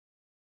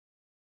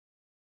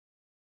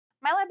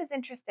My lab is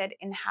interested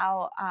in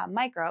how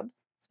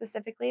microbes,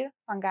 specifically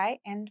fungi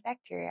and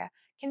bacteria,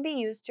 can be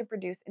used to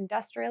produce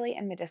industrially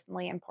and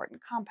medicinally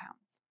important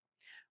compounds.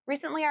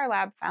 Recently, our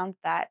lab found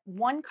that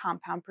one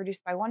compound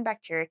produced by one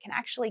bacteria can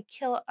actually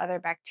kill other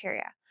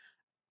bacteria.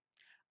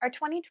 Our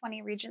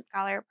 2020 Regent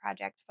Scholar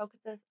project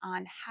focuses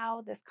on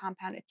how this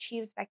compound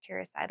achieves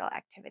bactericidal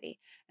activity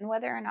and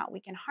whether or not we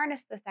can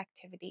harness this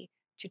activity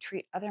to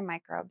treat other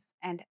microbes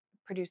and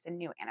produce a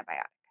new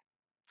antibiotic.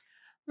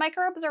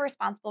 Microbes are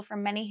responsible for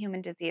many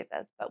human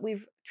diseases, but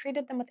we've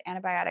treated them with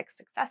antibiotics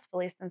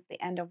successfully since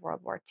the end of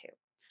World War II.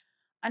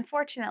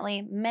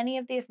 Unfortunately, many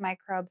of these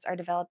microbes are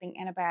developing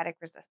antibiotic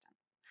resistance.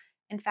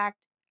 In fact,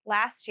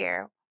 last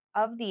year,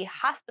 of the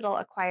hospital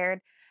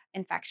acquired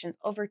infections,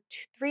 over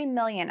 3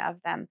 million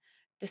of them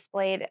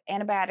displayed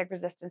antibiotic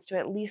resistance to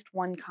at least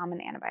one common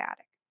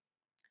antibiotic.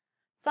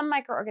 Some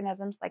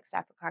microorganisms, like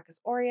Staphylococcus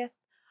aureus,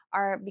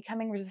 are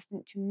becoming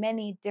resistant to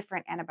many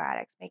different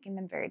antibiotics, making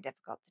them very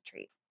difficult to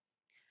treat.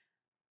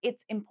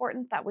 It's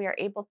important that we are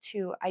able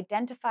to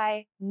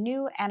identify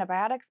new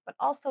antibiotics, but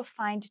also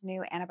find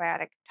new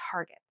antibiotic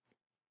targets.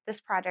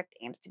 This project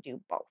aims to do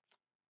both.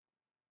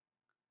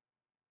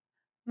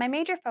 My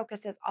major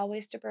focus is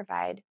always to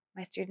provide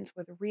my students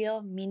with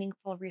real,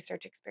 meaningful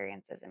research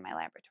experiences in my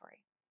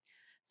laboratory.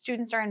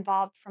 Students are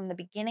involved from the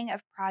beginning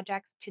of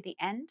projects to the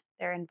end.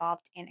 They're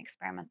involved in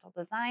experimental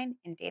design,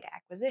 in data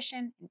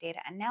acquisition, in data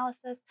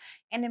analysis,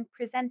 and in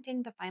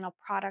presenting the final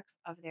products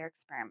of their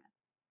experiments.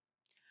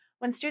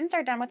 When students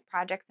are done with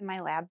projects in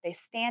my lab, they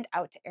stand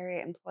out to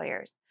area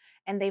employers,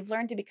 and they've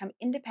learned to become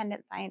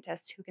independent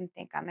scientists who can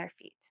think on their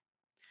feet.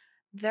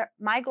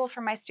 My goal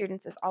for my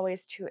students is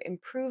always to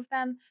improve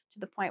them to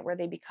the point where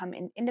they become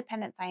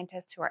independent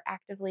scientists who are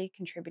actively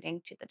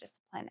contributing to the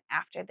discipline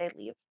after they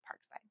leave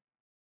Parkside.